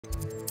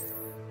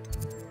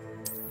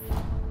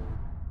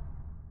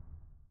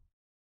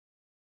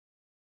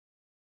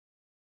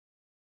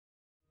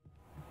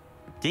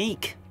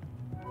Deke.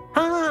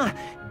 Ah,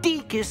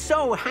 Deke is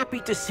so happy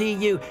to see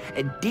you.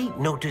 Deke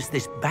noticed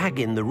this bag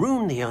in the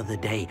room the other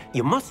day.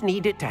 You must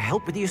need it to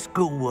help with your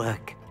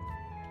schoolwork.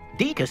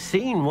 Deke has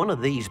seen one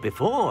of these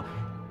before.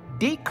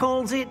 Deke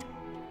calls it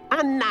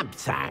a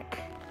knapsack.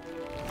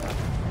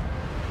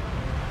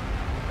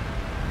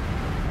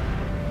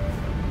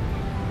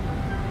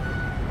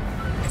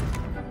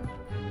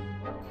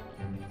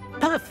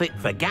 Perfect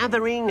for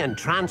gathering and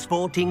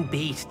transporting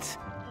beasts.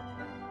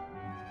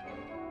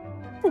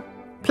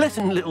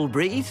 Pleasant little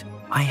breeze.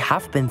 I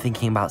have been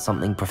thinking about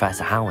something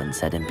Professor Howard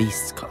said in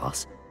Beasts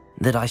class,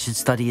 that I should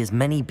study as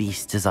many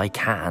beasts as I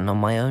can on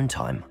my own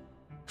time.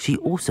 She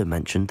also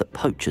mentioned that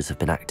poachers have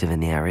been active in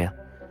the area.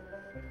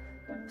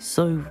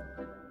 So,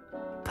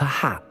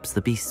 perhaps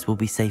the beasts will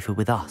be safer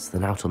with us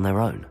than out on their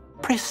own.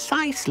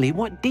 Precisely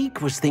what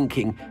Deke was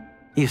thinking.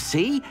 You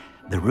see,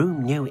 the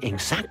room knew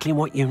exactly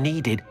what you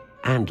needed,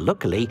 and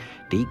luckily,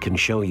 Deke can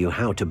show you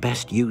how to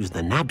best use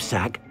the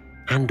NAB-SACK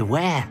and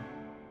where.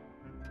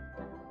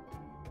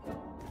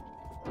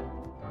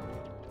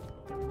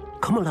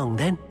 Come along,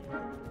 then.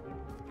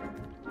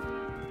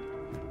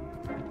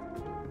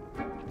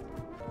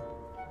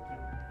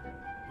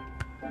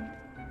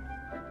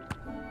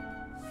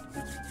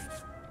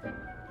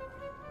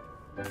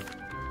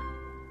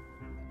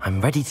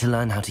 I'm ready to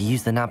learn how to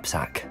use the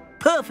NAB-SACK.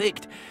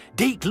 Perfect!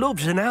 Deke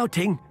loves an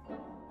outing.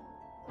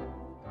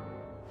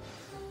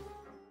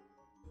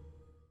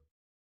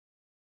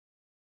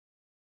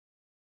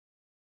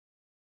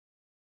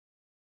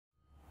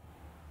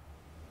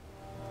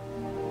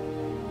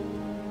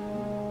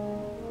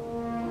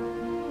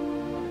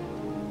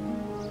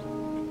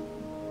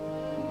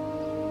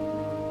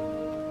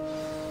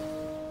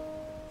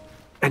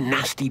 A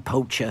nasty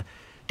poacher.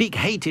 Deke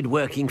hated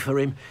working for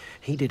him.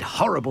 He did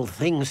horrible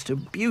things to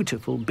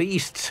beautiful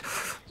beasts.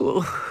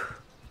 Oh.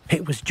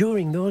 It was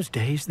during those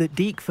days that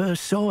Deke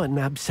first saw a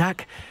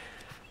NAB-SACK.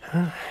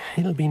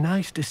 It'll be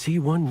nice to see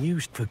one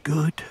used for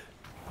good.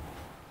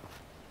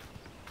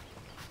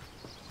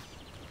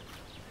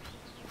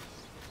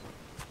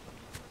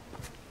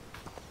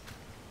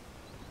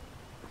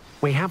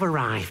 We have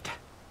arrived.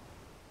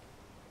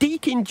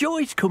 Deke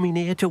enjoys coming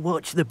here to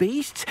watch the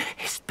beasts,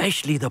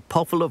 especially the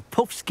potful of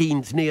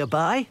puffskeins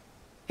nearby.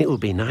 It will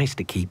be nice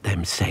to keep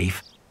them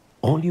safe.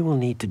 All you will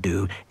need to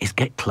do is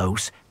get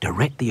close,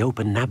 direct the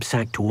open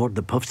NAB-SACK toward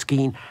the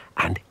puffskein,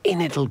 and in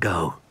it'll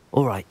go.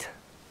 All right.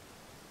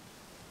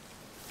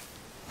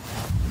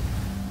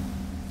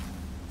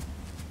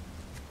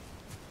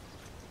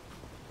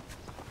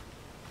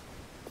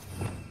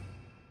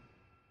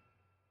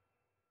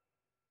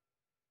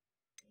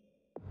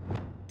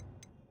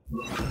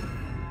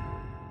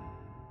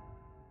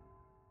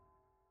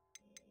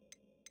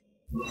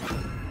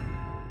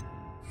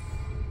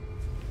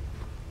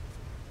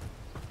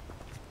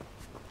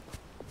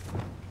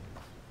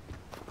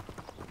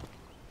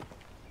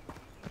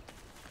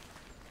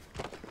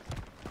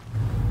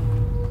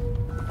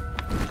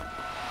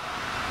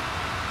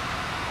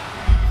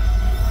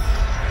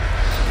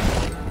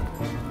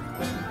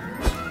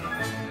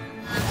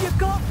 You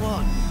got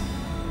one!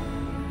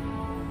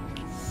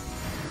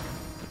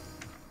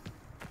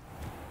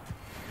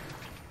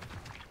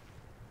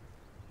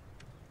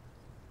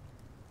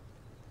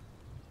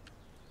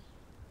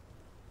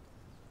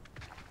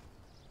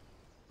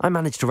 I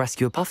managed to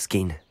rescue a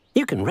puffskein.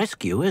 You can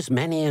rescue as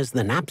many as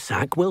the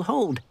NAB-SACK will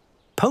hold.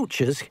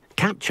 Poachers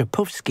capture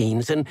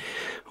puffskeins and,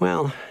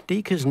 well,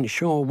 Deke isn't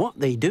sure what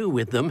they do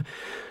with them.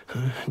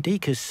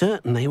 Deke is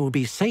certain they will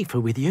be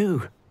safer with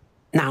you.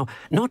 Now,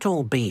 not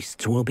all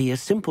beasts will be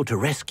as simple to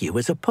rescue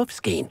as a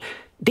puffskein.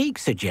 Deke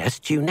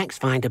suggests you next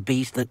find a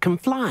beast that can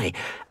fly.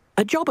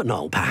 A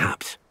jobberknoll,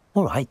 perhaps.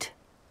 All right.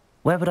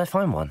 Where would I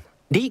find one?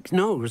 Deke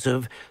knows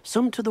of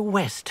some to the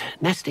west,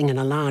 nesting in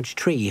a large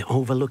tree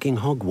overlooking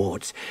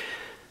Hogwarts.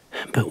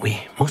 But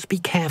we must be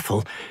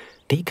careful.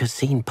 Deke has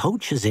seen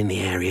poachers in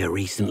the area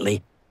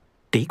recently.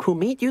 Deke will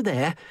meet you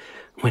there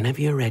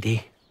whenever you're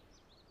ready.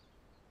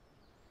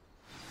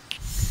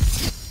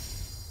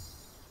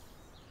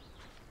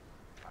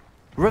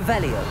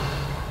 Revelio.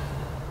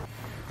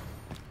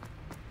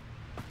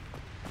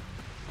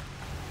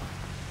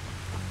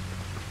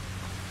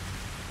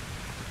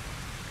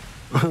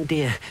 Oh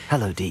dear.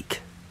 Hello,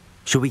 Deke.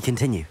 Shall we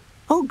continue?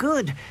 Oh,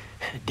 good.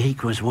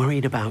 Deke was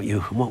worried about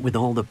you, what with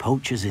all the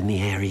poachers in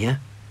the area.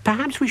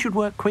 Perhaps we should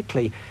work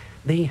quickly.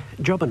 The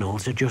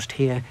jobberknolls are just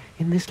here,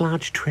 in this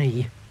large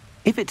tree.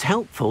 If it's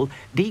helpful,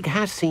 Deke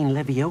has seen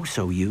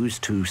Levioso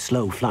used to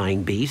slow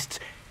flying beasts.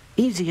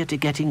 Easier to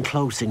get in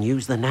close and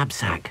use the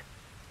NAB-SACK.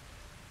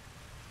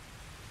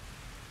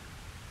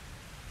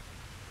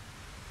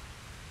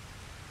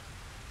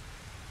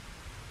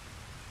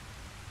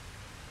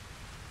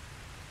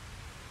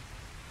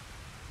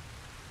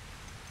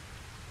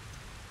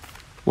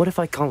 What if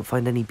I can't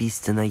find any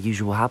beasts in their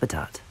usual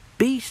habitat?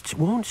 Beasts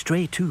won't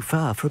stray too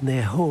far from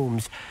their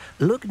homes.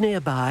 Look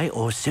nearby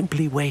or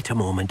simply wait a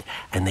moment,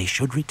 and they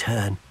should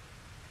return.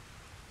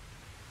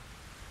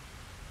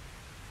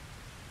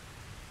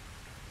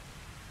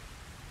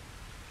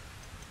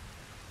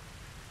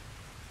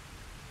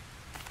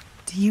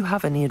 you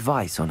have any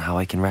advice on how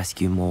I can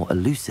rescue more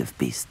elusive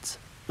beasts?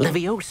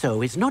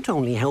 Levioso is not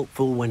only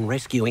helpful when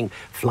rescuing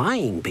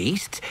flying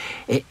beasts,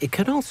 it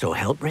can also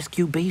help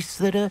rescue beasts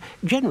that are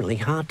generally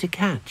hard to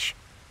catch.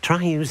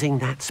 Try using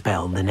that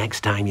spell the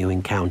next time you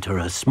encounter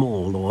a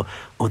small or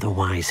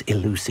otherwise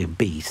elusive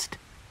beast.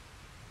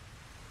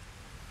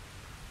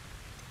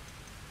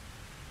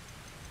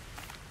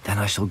 Then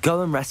I shall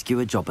go and rescue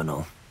a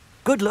Jobberknoll.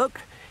 Good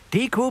luck.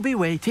 Deke will be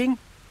waiting.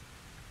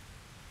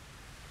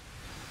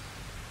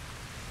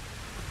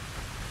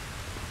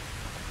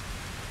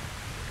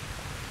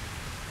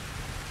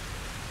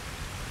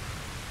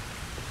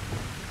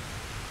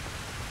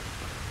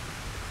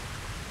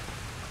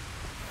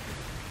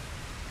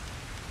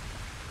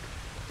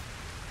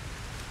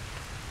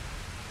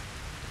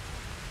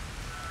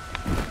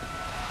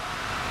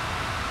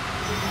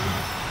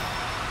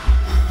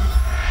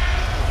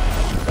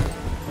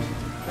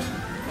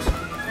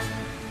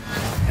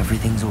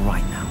 Everything's all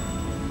right now.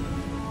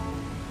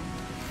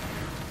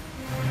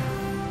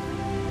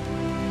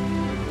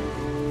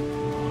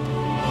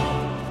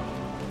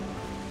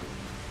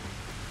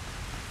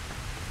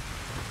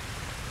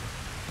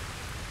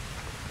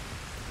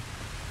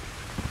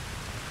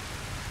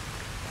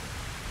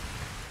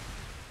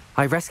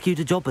 I rescued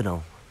a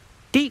Jobberknoll.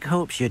 Deke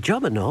hopes your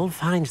Jobberknoll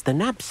finds the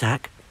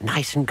NAB-SACK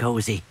nice and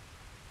cozy.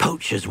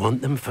 Poachers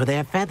want them for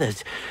their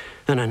feathers,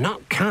 and are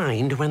not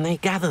kind when they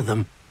gather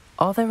them.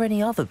 Are there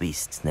any other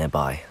beasts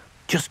nearby?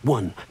 Just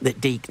one that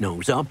Deke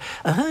knows of,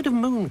 a herd of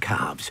moon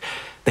calves.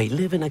 They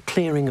live in a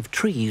clearing of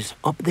trees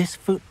up this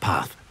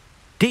footpath.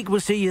 Deke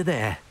will see you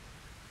there.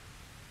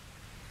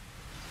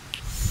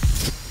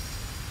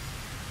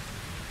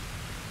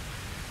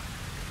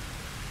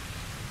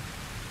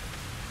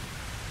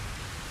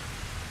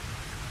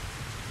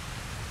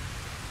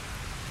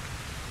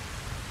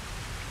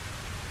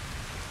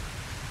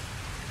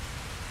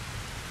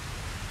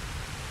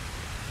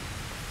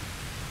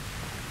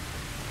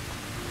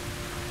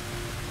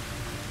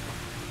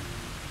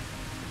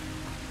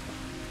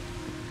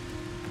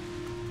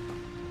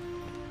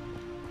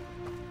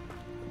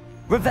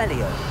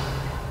 Revelio.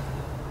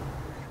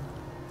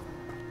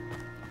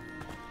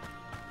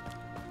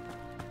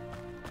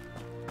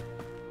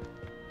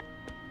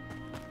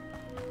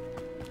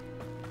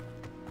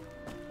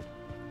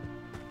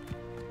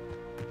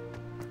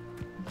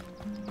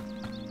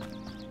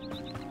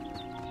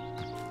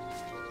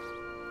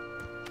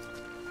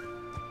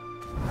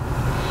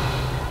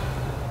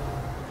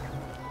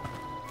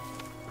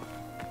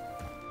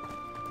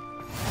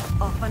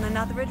 Off on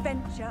another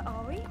adventure,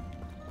 are we?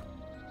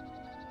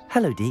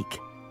 Hello, Deke.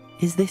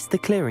 Is this the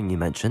clearing you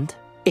mentioned?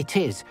 It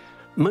is.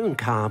 Moon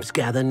calves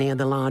gather near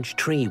the large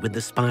tree with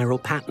the spiral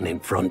pattern in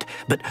front,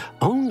 but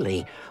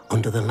only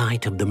under the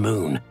light of the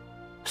moon.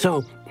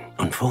 So,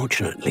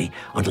 unfortunately,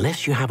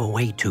 unless you have a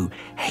way to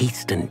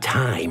hasten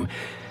time,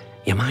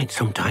 you might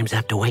sometimes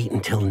have to wait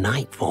until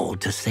nightfall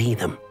to see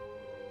them.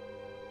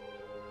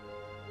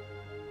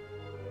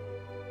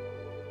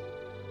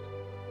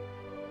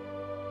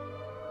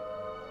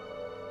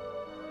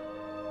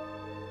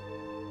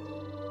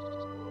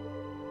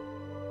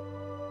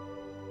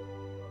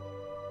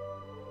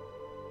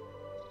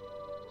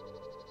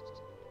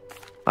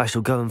 I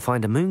shall go and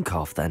find a moon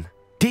calf then.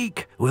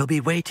 Deke will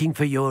be waiting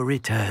for your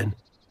return.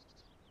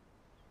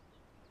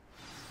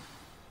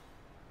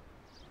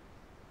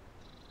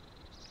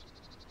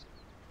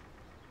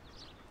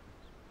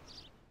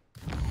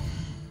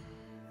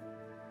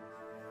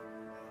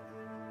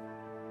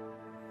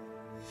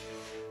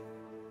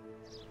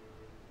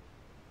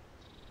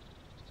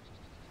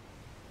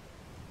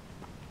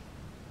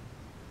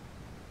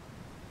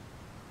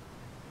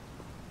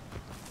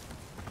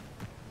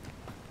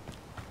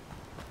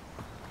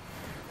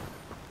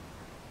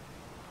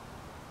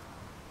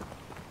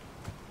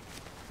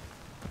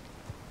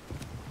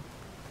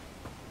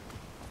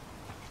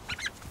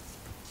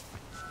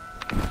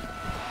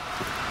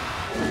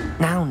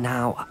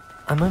 Now,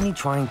 I'm only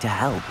trying to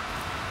help.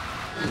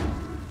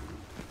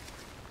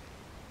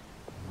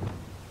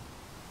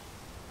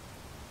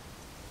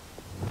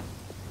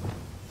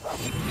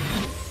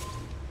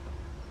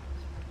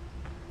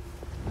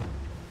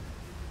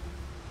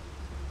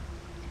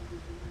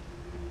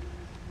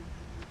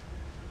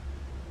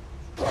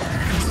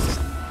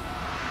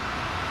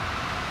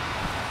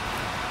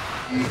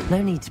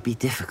 No need to be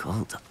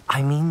difficult.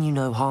 I mean you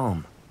no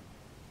harm.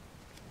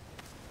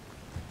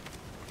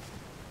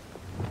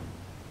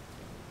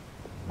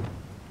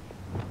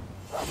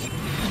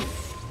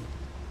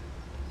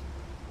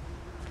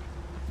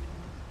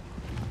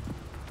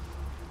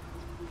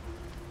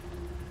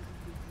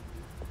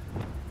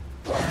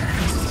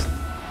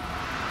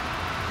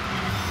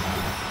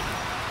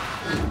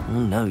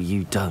 No,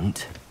 you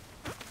don't.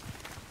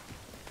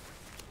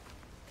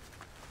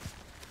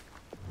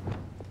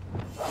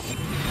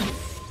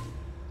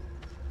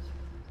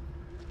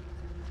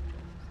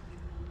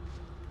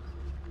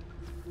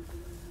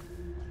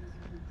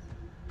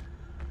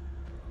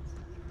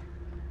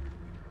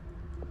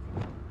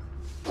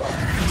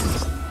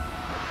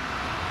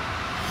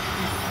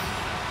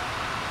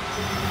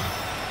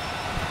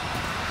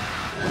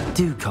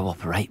 Do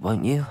cooperate,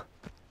 won't you?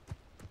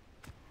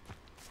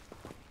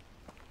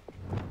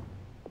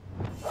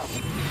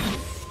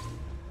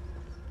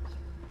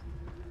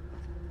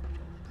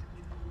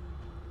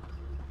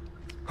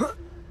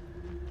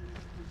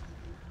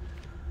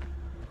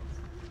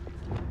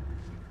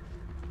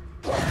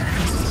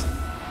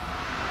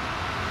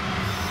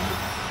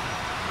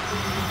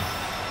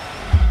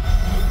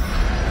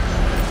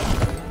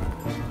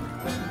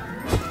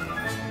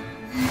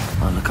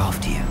 I'll look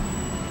after you.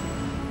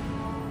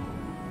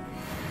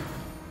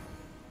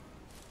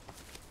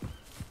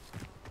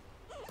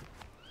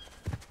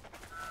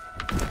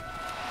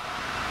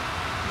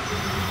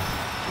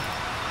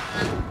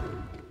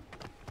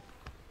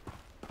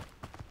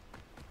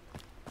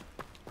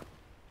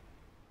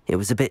 It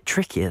was a bit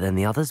trickier than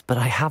the others, but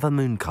I have a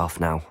mooncalf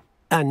now.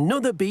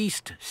 Another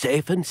beast,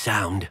 safe and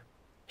sound.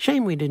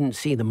 Shame we didn't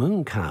see the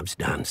mooncalves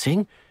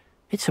dancing.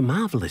 It's a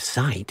marvellous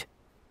sight.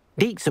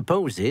 Deke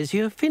supposes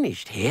you're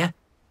finished here.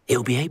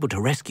 He'll be able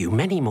to rescue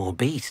many more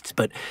beasts,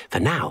 but for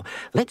now,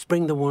 let's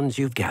bring the ones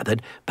you've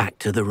gathered back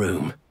to the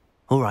room.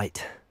 All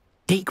right.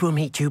 Deke will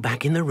meet you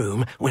back in the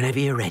room whenever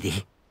you're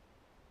ready.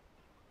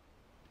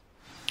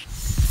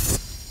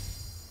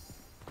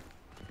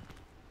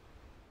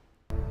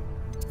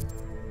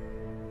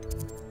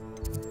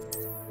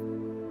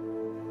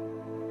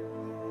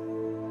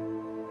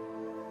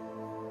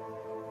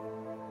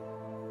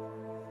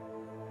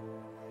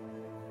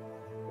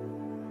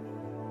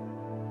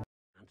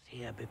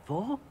 Here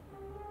before?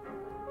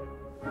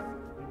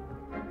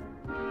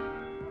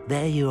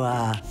 There you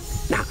are.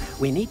 Now,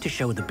 we need to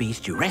show the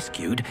beast you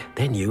rescued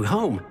their new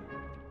home.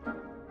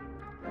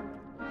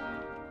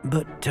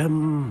 But,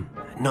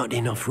 not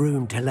enough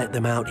room to let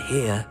them out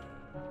here.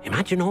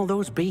 Imagine all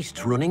those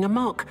beasts running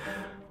amok.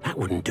 That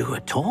wouldn't do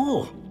at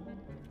all.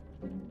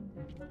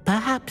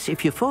 Perhaps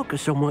if you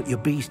focus on what your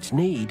beasts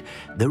need,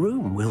 the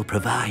room will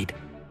provide.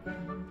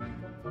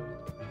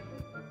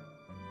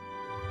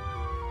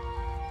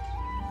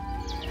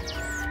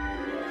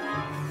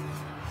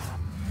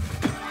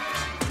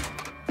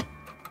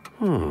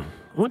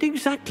 What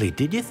exactly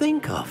did you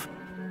think of?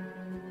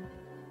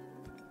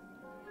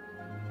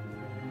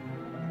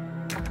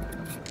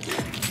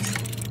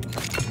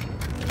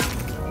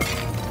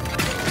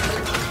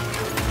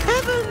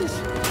 Heavens!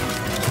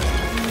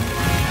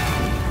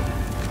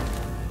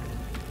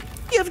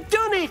 You've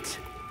done it!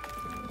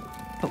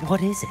 But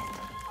what is it?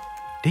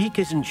 Deke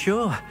isn't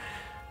sure.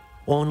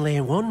 Only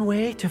one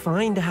way to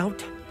find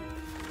out.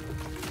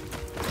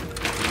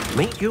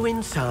 Meet you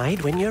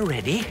inside when you're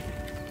ready.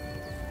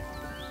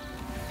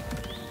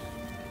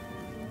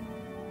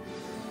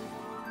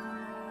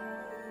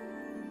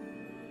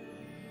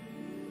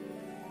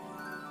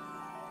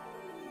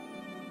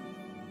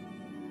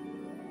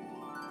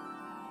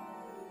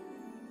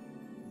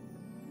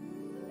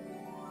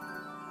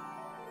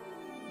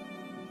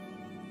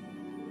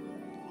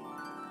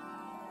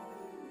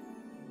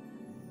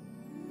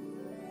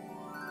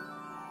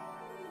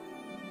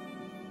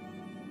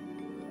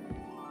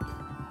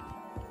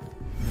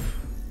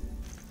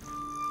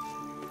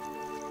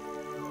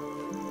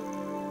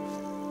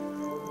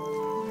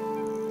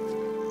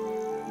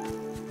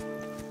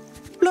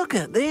 Look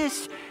at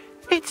this.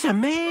 It's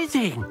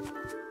amazing.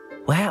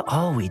 Where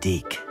are we,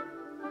 Deke?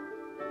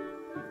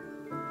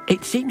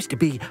 It seems to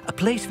be a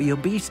place for your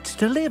beasts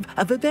to live,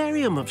 a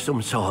vivarium of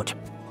some sort.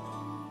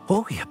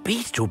 Oh, your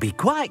beasts will be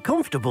quite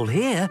comfortable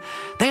here.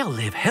 They'll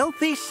live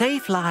healthy,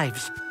 safe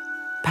lives.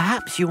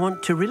 Perhaps you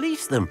want to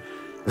release them,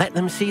 let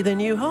them see their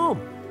new home.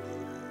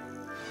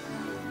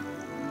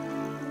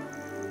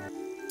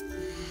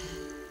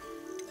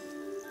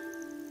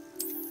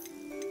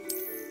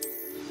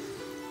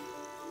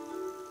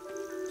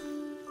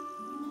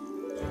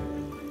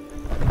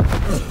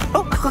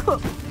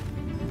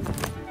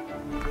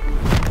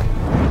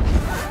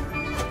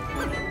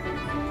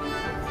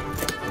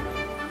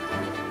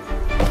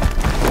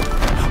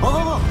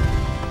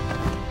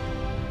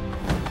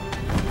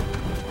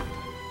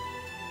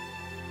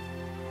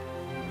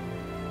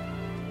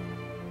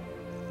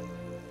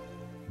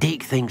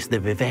 Deke thinks the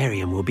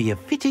vivarium will be a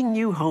fitting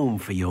new home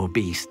for your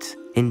beasts.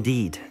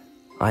 Indeed.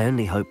 I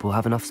only hope we'll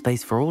have enough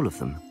space for all of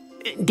them.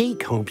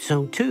 Deke hopes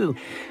so too.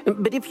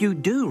 But if you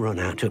do run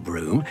out of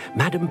room,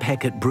 Madam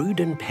Peck at Brood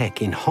and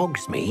Peck in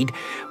Hogsmeade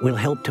will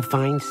help to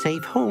find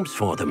safe homes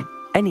for them.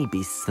 Any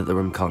beasts that the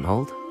room can't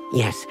hold?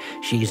 Yes,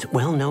 she's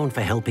well known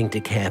for helping to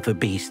care for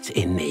beasts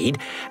in need,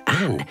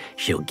 and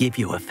she'll give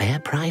you a fair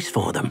price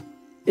for them.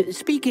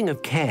 Speaking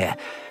of care,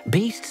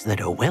 beasts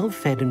that are well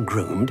fed and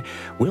groomed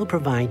will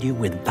provide you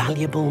with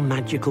valuable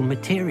magical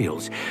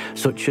materials,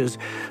 such as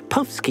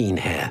puffskein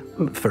hair,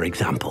 for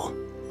example.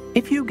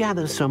 If you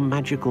gather some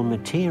magical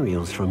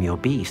materials from your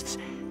beasts,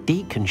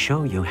 Deke can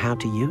show you how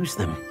to use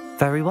them.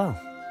 Very well.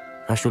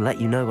 I shall let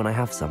you know when I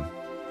have some.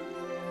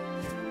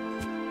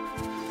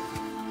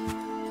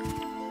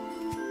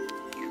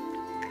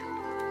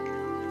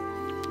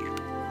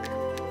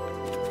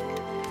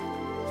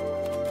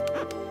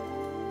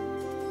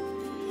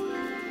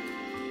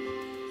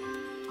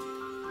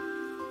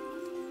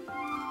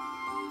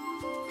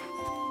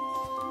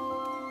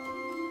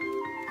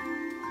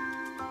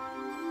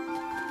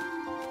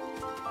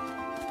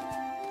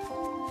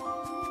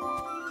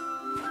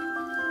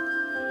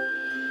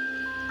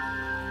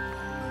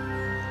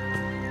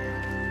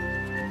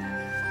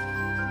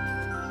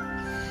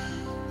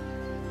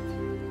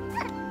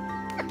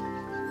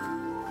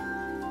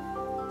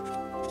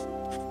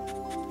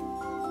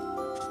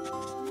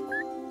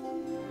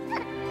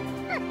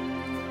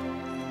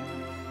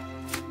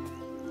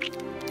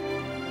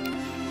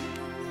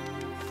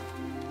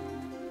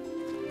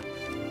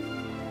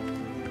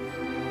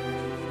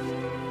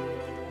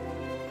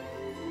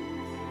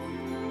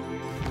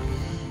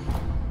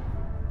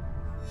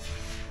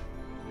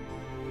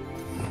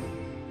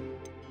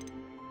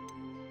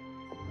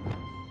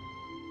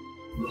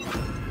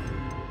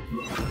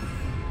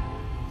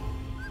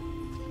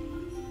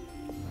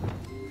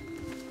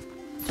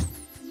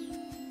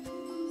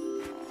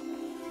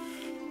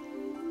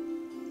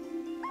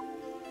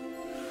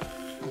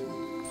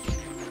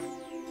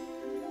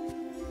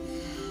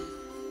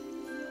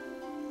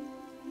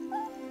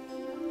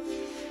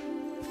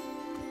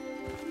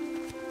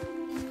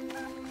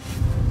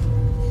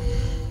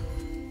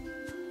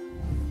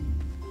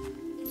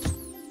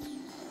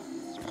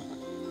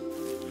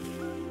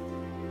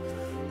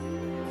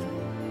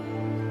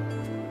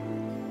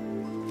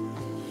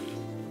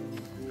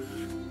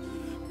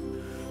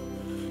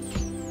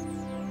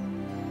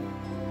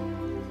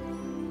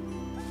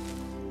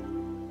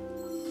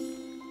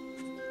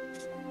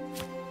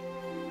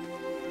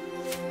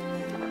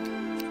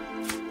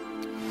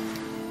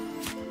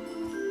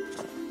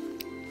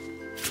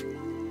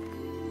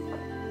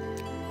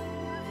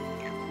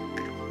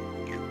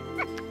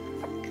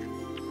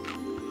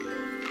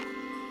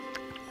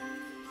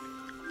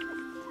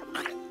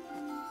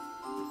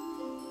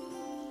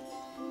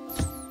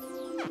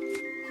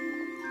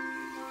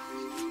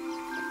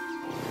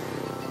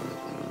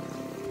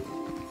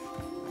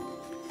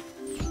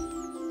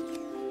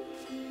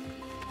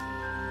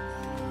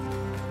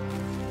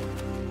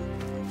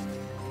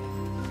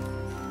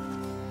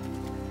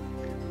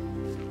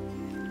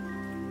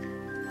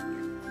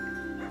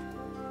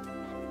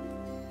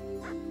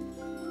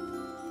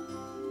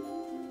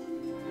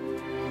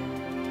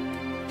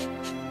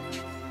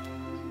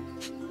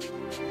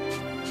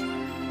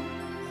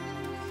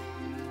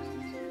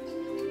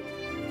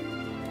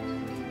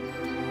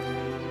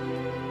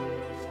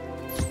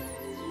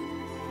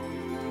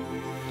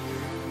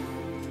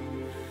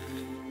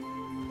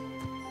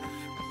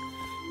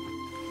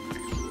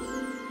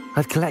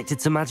 I've collected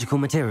some magical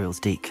materials,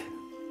 Deek.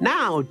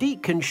 Now,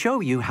 Deke can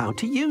show you how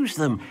to use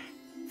them.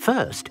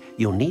 First,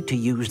 you'll need to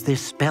use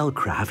this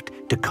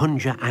spellcraft to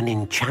conjure an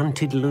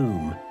enchanted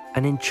loom.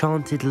 An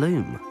enchanted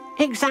loom?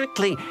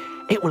 Exactly.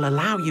 It will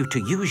allow you to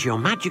use your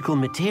magical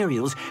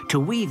materials to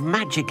weave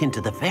magic into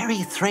the very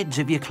threads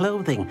of your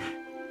clothing,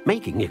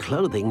 making your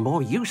clothing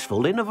more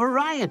useful in a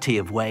variety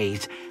of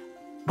ways.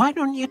 Why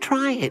don't you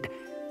try it?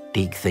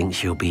 Deke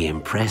thinks you'll be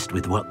impressed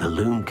with what the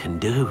loom can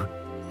do.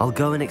 I'll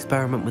go and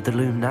experiment with the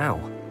loom now.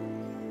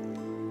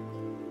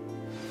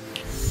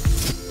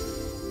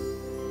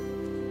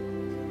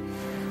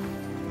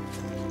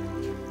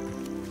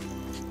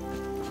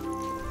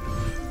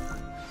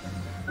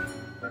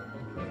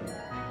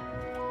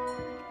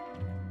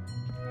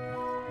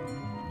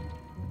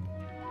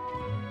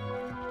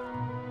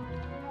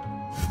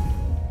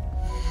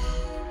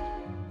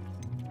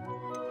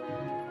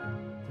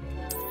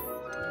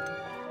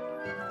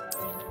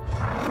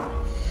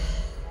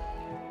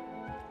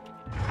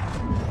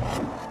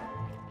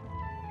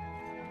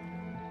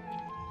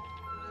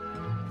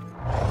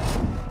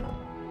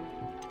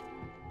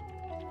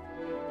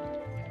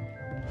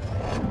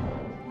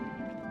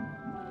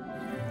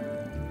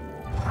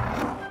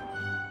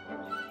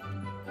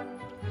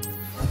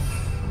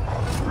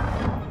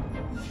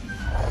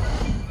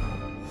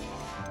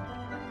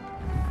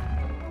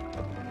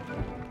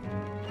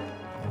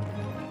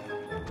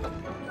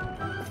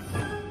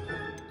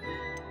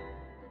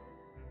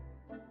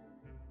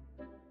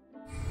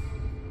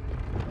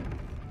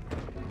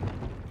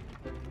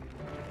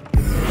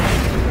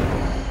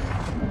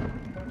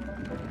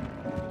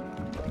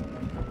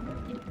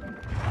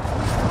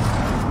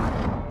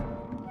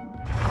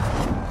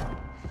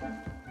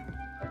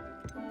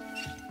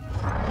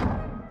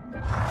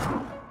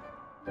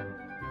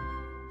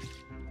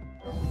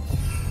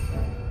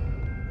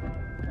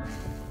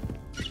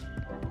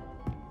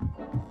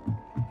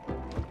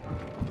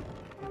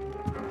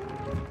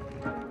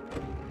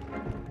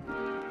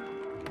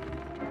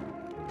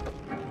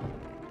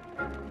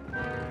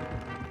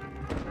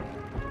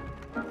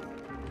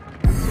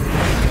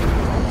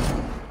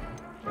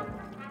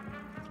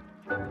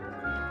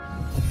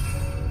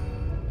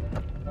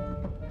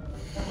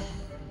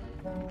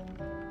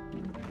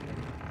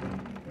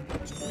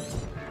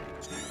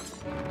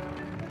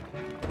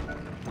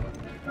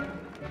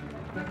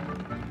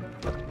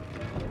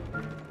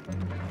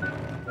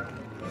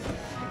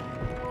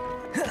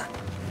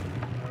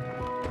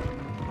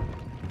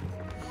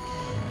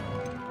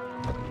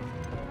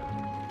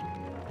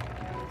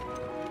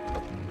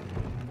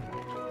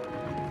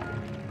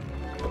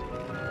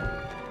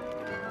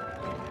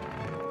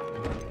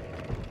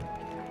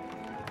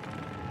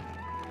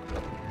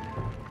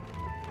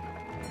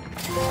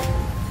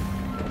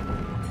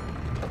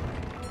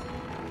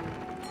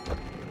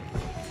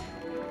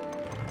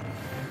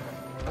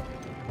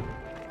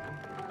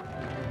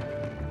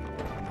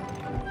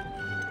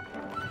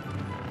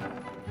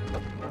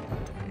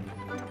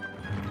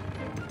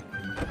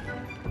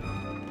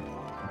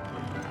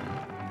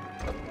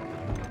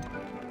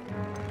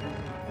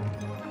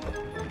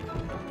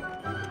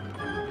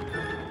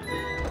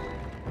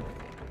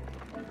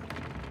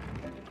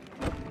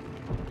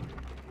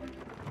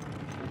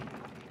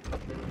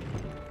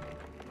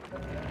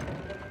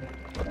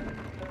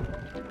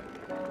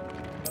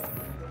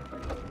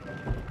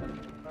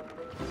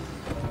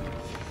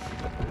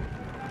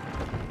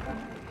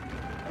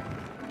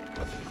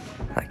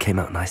 That came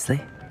out nicely.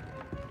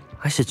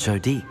 I should show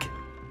Deke.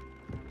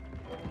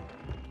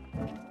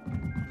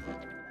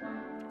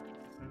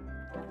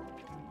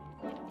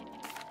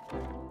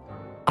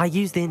 I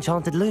used the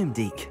enchanted loom,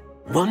 Deke.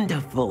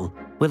 Wonderful.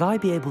 Will I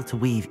be able to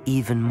weave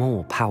even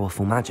more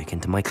powerful magic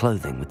into my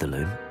clothing with the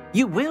loom?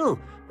 You will,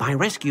 by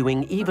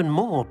rescuing even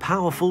more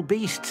powerful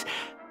beasts.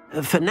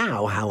 For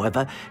now,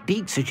 however,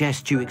 Deke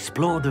suggests you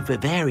explore the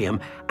vivarium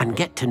and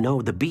get to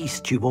know the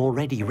beasts you've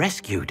already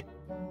rescued.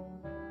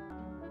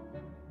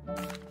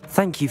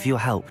 Thank you for your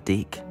help,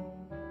 Deke.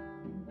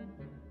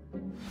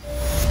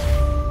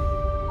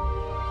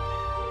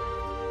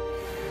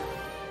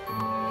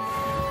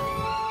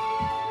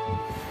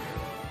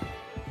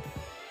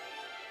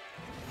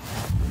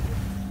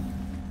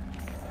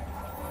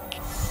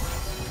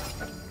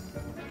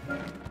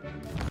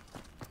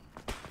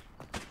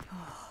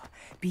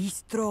 Be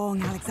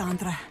strong,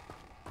 Alexandra.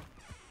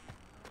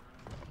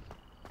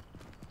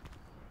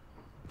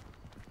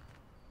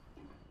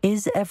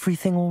 Is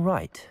everything all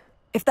right?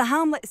 If the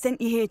Hamlet sent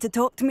you here to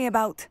talk to me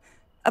about...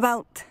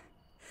 I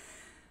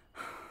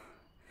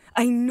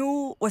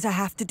know what I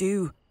have to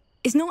do.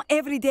 It's not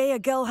every day a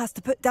girl has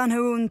to put down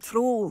her own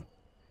troll.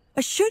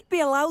 I should be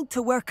allowed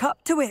to work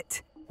up to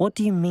it. What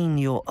do you mean,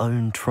 your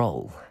own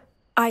troll?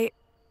 I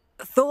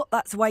thought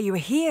that's why you were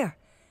here.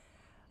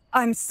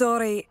 I'm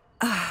sorry.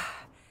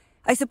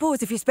 I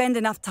suppose if you spend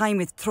enough time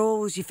with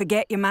trolls, you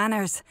forget your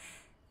manners.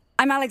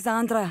 I'm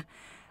Alexandra.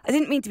 I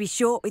didn't mean to be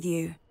short with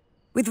you.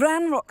 With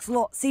Ranrock's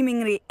lot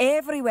seemingly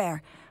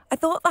everywhere, I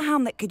thought the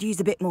hamlet could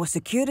use a bit more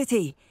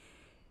security.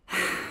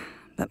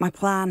 But my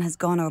plan has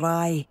gone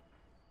awry.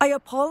 I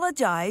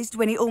apologised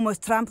when he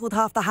almost trampled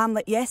half the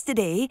hamlet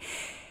yesterday.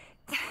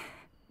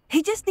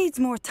 He just needs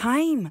more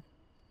time.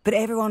 But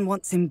everyone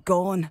wants him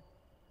gone.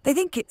 They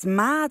think it's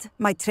mad,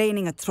 my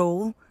training a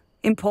troll.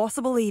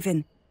 Impossible,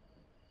 even.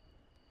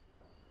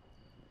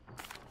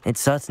 It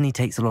certainly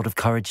takes a lot of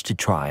courage to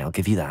try, I'll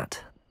give you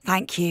that.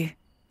 Thank you.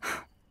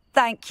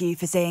 Thank you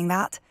for saying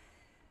that.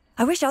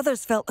 I wish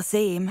others felt the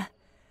same.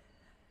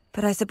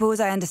 But I suppose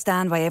I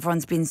understand why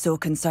everyone's been so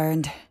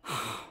concerned.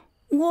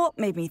 What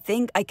made me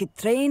think I could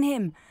train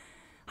him?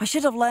 I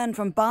should have learned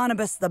from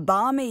Barnabas the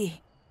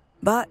Barmy.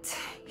 But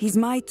he's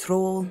my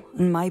troll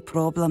and my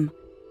problem.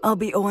 I'll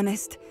be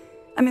honest.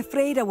 I'm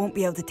afraid I won't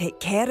be able to take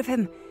care of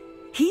him.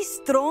 He's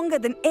stronger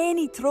than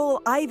any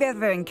troll I've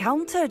ever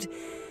encountered.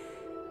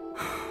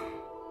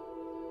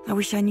 I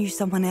wish I knew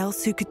someone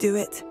else who could do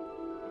it.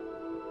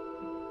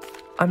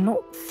 I'm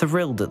not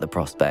thrilled at the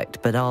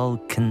prospect, but I'll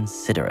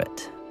consider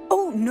it.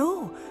 Oh,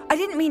 no. I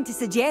didn't mean to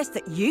suggest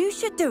that you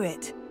should do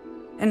it.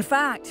 In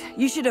fact,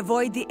 you should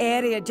avoid the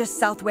area just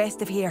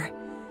southwest of here.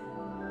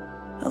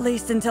 At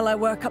least until I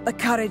work up the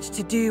courage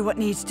to do what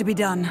needs to be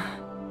done.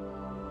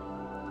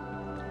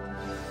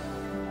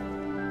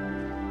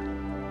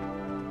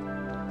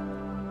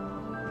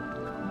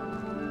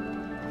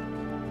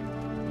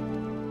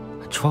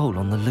 A troll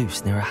on the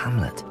loose near a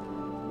hamlet.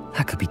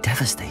 That could be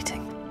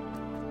devastating.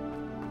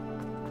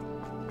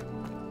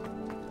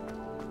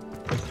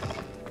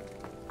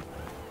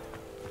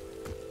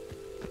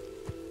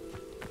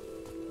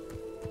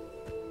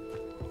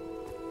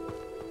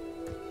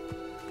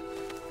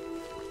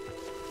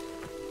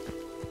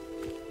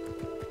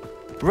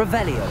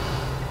 Revelio.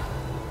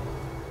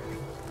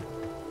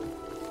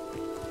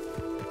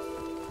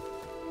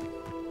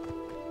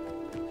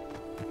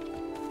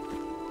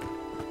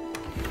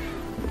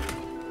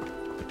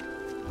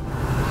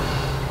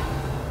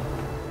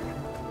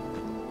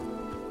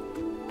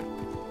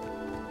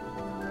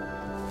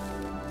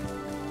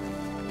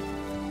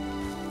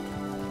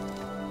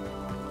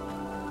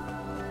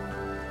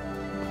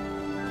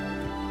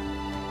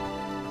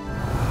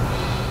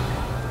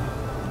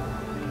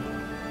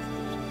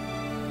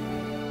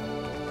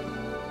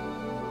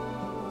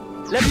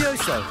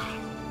 Levioso!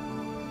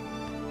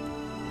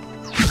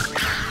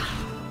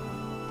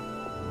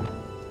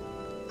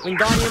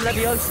 Wingardium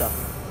Leviosa!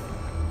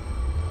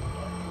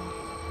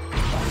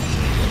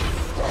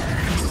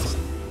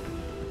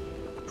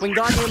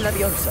 Wingardium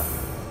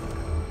Leviosa!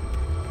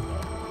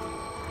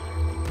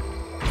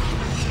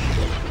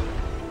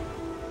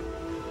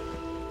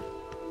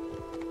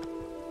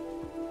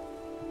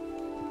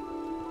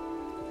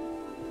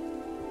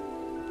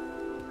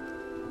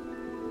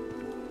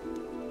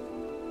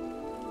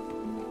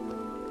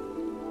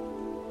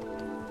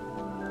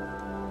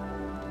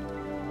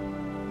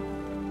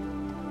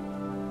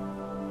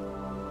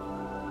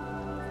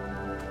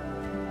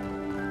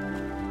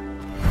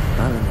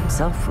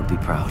 Himself would be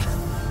proud.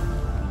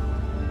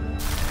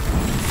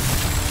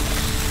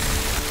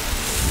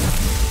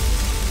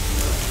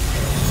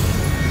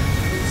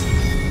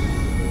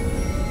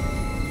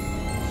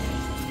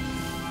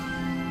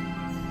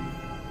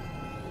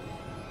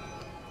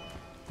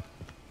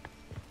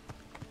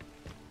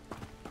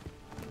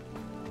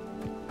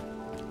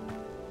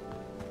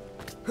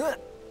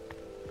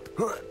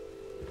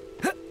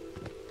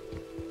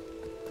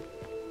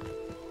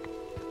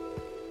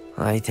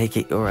 I take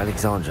it you're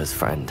Alexandra's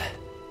friend.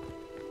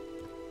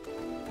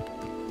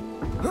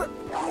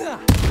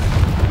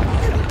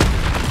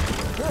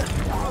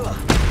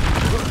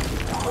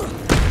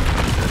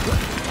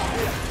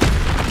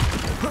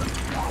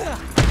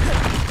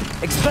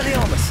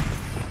 Expelliarmus!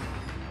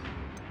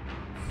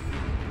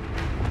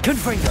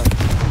 Confringo!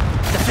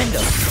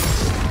 Defendo!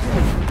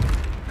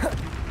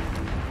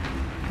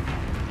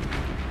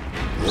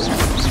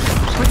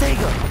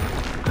 Protego!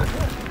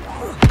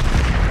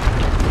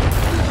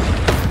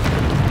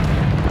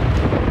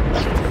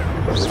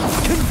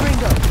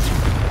 Confringo!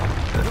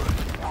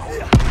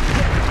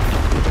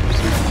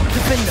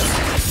 Defendo!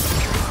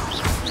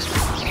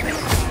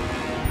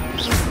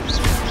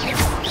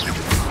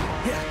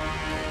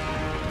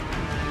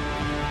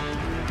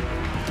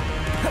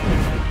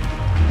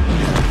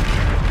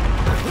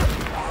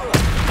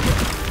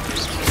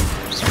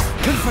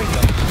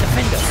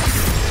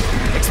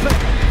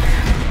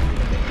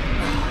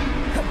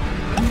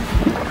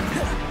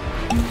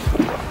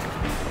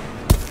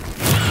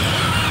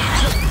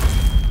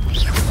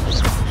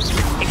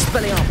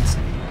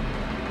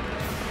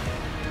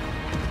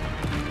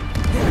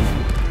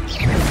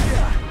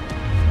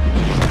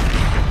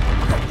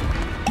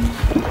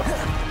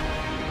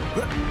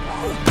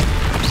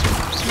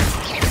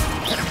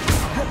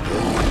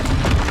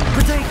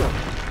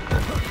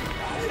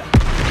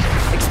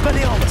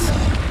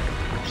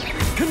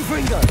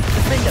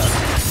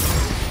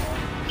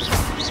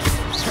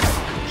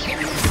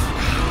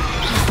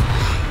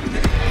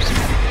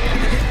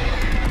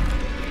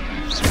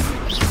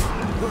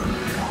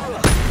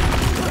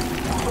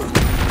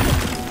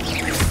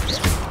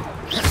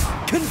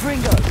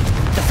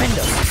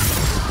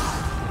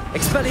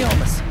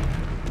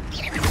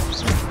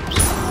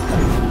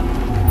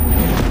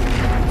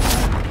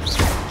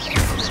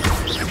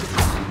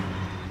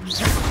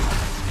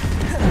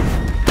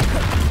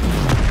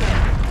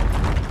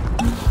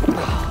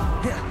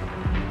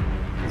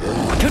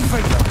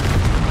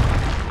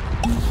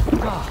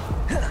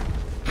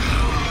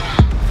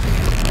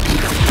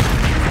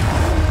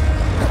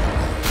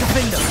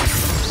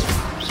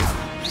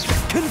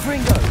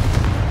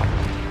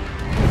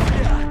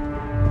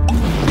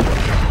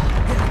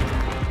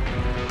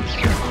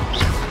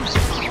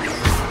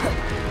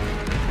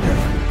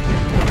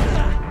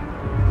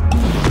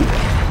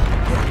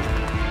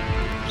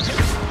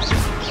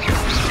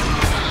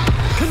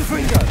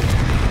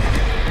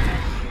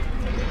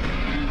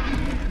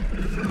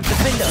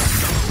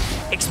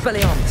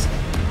 Expelliarmus!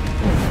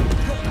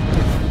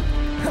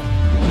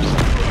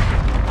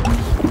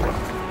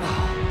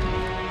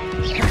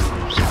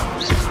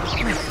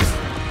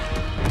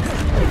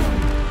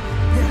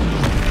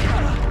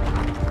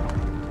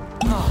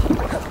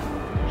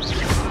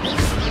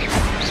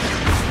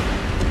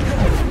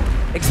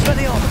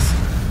 Expelliarmus!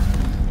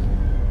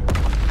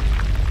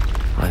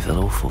 I feel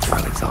awful for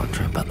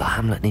Alexandra, but the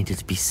hamlet needed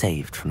to be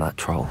saved from that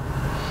troll.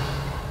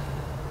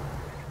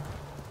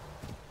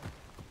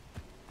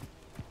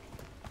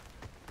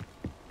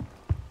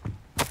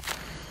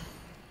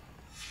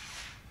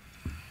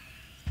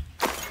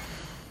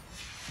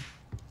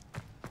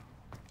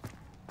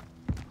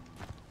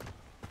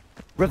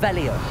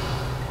 Revelio.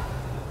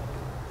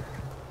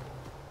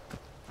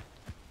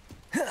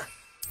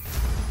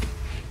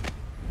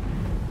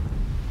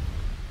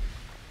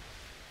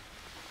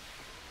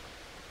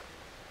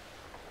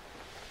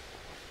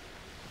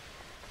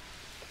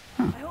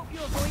 I hope you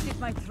avoided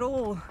my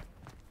troll.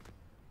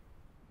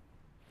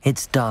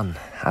 It's done,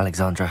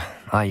 Alexandra.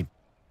 I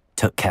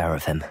took care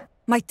of him.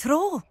 My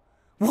troll?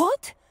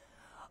 What?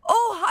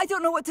 Oh, I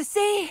don't know what to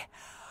say.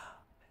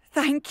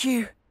 Thank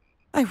you.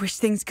 I wish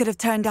things could have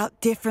turned out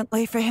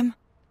differently for him.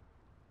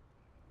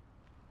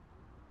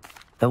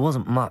 There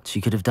wasn't much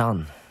you could have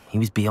done. He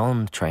was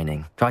beyond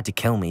training. Tried to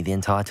kill me the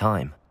entire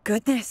time.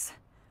 Goodness.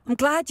 I'm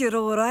glad you're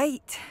all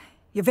right.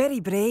 You're very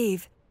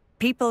brave.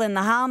 People in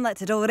the hamlet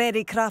had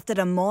already crafted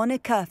a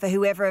moniker for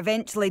whoever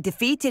eventually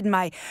defeated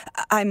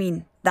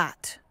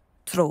that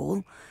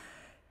troll.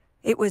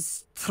 It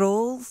was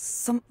Troll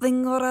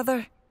something or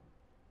other.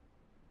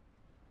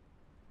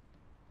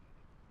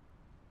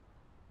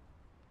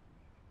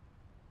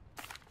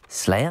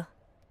 Slayer?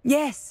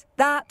 Yes,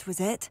 that was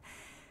it.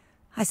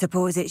 I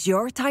suppose it's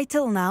your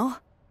title now.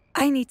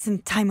 I need some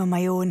time on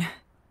my own.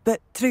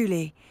 But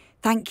truly,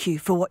 thank you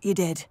for what you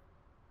did.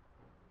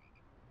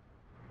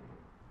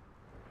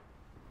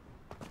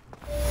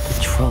 The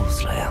Troll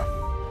Slayer.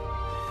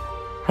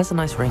 Has a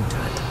nice ring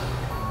to it.